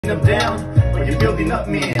them down, or you building up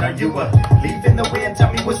men? Are you a leaf in the wind?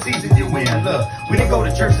 Tell me what season you in. Look, we didn't go to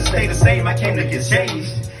church to stay the same. I came to get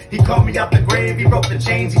changed. He called me out the grave, he broke the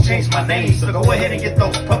chains, he changed my name. So go ahead and get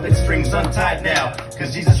those puppet strings untied now,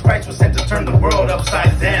 cause Jesus Christ was sent to turn the world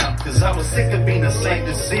upside down. Cause I was sick of being a slave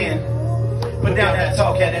to sin. Put down that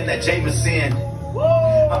talk hat and that Jameson.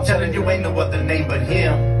 I'm telling you, ain't no other name but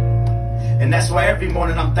him. And that's why every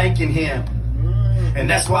morning I'm thanking him. And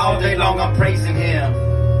that's why all day long I'm praising him.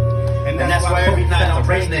 And that's why every night I'm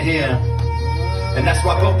praying to him. And that's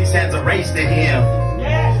why both these hands are raised to him.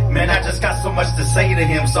 Man, I just got so much to say to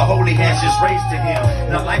him, so holy hands just raised to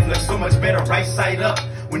him. Now life looks so much better right side up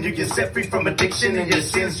when you get set free from addiction and your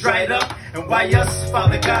sins dried up. And why us,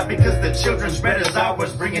 Father God? Because the children's bread is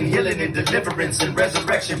ours, bringing healing and deliverance and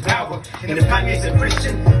resurrection power. And if Kanye's a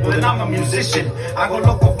Christian, well then I'm a musician. I go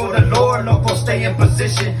local for the Lord, local stay in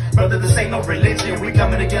position. Brother, this ain't no religion, we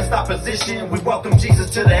coming against opposition. We welcome Jesus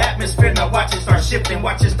to the atmosphere, now watch it start shifting,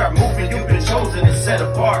 watch it start moving. You've been chosen and set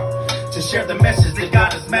apart to share the message that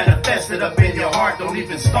God has manifested up in your heart. Don't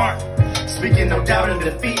even start speaking no doubt and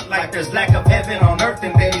defeat, like there's lack of heaven on earth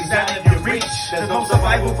and days out of your reach. There's no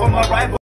survival for my rival.